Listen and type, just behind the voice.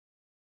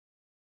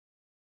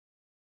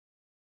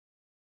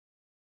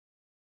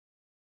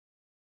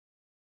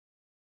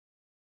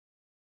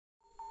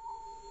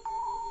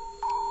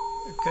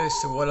Okay,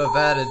 so what I've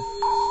added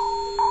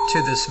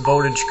to this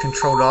voltage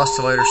controlled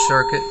oscillator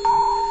circuit,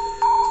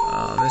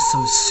 there's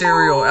some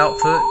serial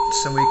output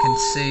so we can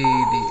see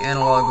the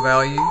analog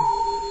value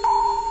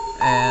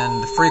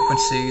and the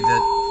frequency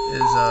that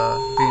is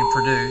being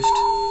produced.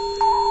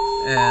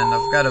 And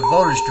I've got a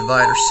voltage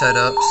divider set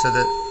up so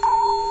that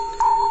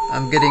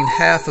I'm getting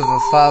half of a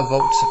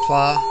 5-volt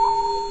supply.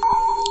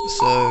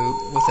 So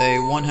with a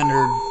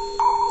 100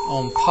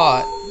 ohm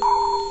pot,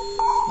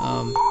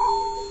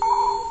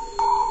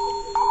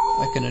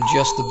 I can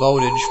adjust the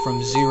voltage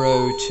from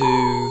 0 to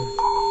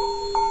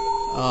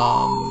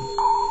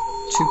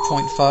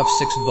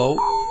 2.56 volt.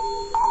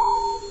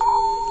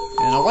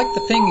 And I like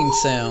the pinging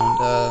sound.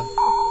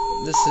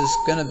 This is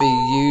going to be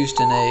used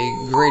in a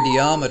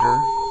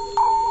gradiometer,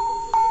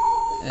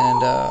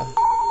 and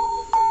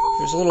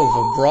there's a little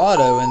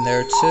vibrato in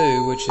there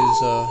too, which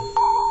is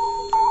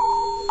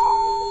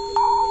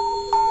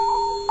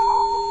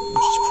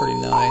pretty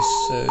nice.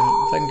 So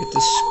if I can get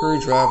this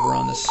screwdriver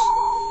on this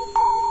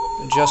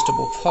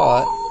adjustable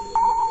pot,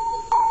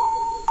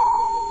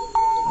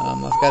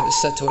 I've got it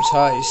set to its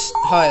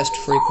highest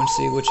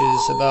frequency, which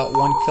is about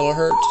 1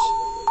 kilohertz,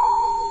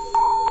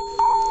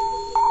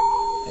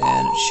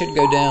 and it should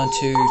go down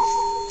to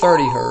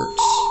 30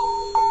 hertz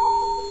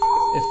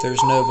if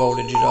there's no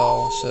voltage at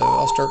all. So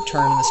I'll start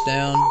turning this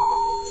down.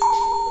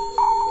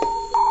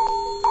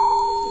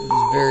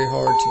 It's very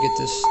hard to get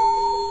this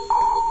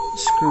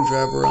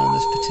screwdriver on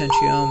this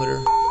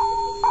potentiometer.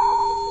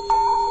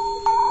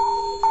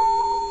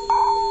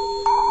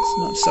 It's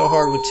not so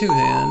hard with 2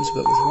 hands,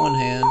 but with 1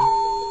 hand.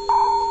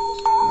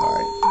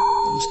 Alright,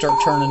 I'll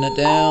start turning it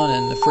down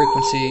and the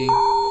frequency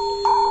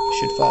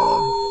should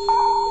follow.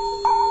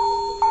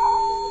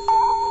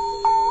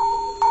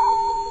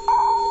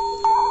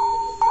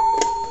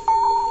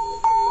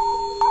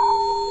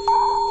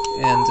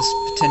 And this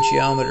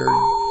potentiometer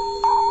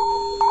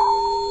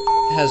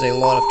has a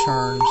lot of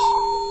turns.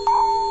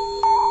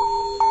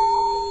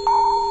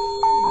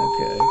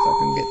 Okay, if I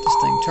can get this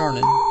thing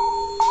turning.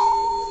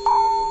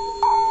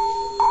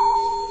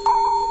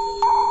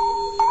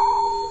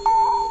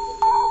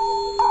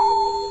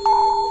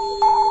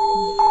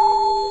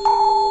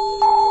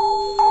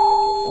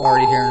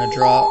 Already hearing a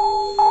drop.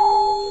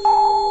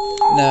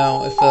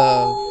 Now, if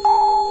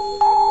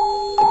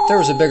there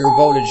was a bigger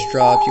voltage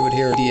drop, you would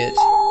hear it.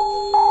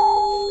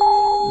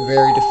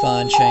 Very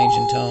defined change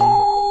in tone.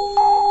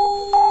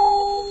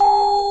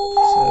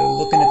 So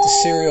looking at the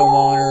serial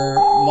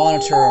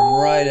monitor, I'm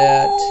right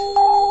at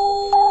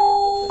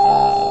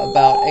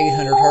about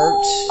 800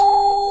 hertz.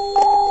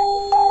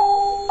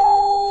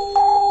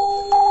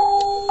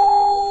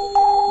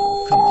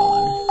 Oh, come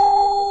on.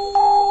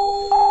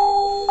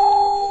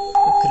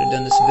 I could have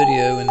done this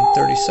video in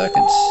 30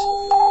 seconds,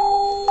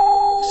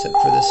 except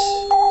for this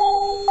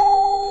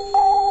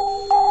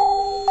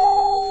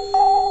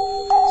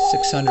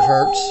 600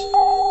 hertz.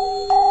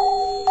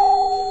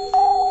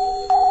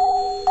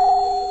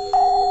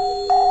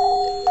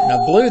 And I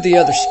blew the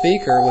other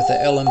speaker with the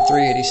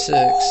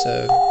LM386,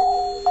 so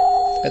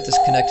I've got this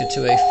connected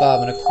to a 5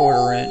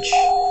 1/4 inch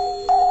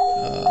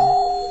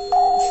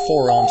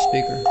 4 ohm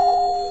speaker.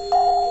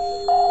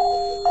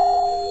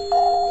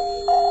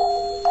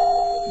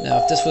 Now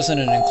if this was in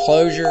an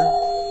enclosure,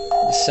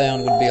 the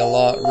sound would be a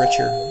lot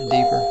richer and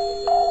deeper.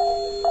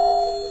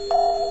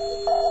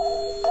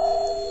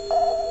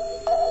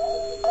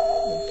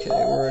 Okay,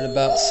 we're at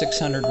about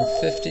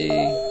 650,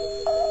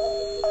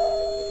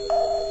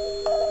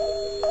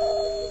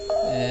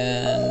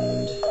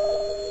 and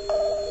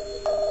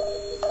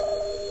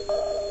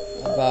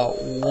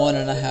about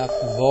 1.5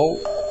 volt.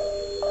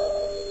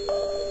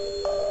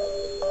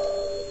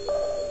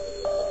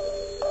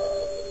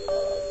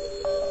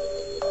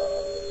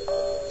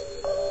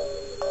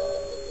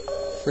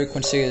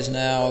 Frequency is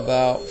now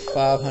about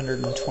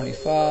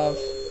 525.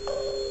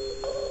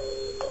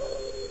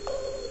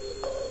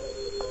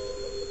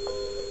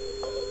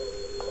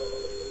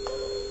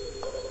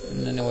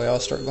 And anyway, I'll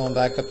start going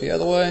back up the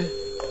other way,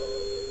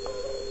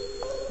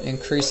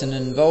 increasing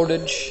in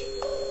voltage,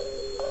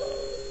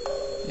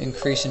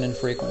 increasing in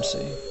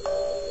frequency.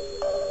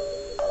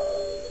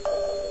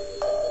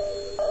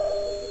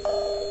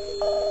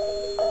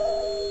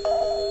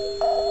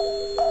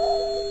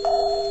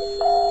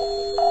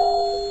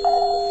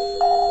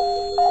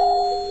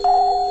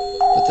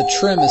 But the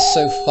trim is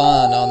so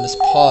fine on this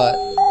pot,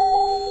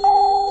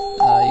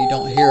 you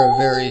don't hear a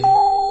very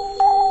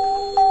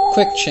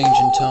quick change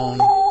in tone.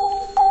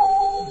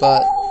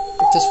 But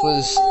if this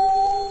was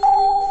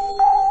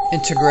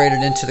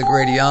integrated into the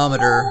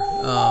gradiometer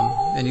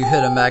and you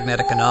hit a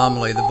magnetic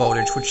anomaly, the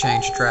voltage would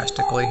change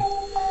drastically,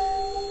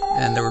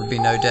 and there would be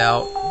no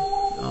doubt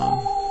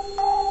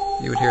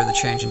you would hear the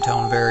change in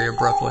tone very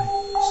abruptly.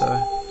 So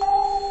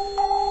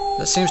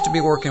that seems to be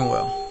working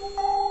well.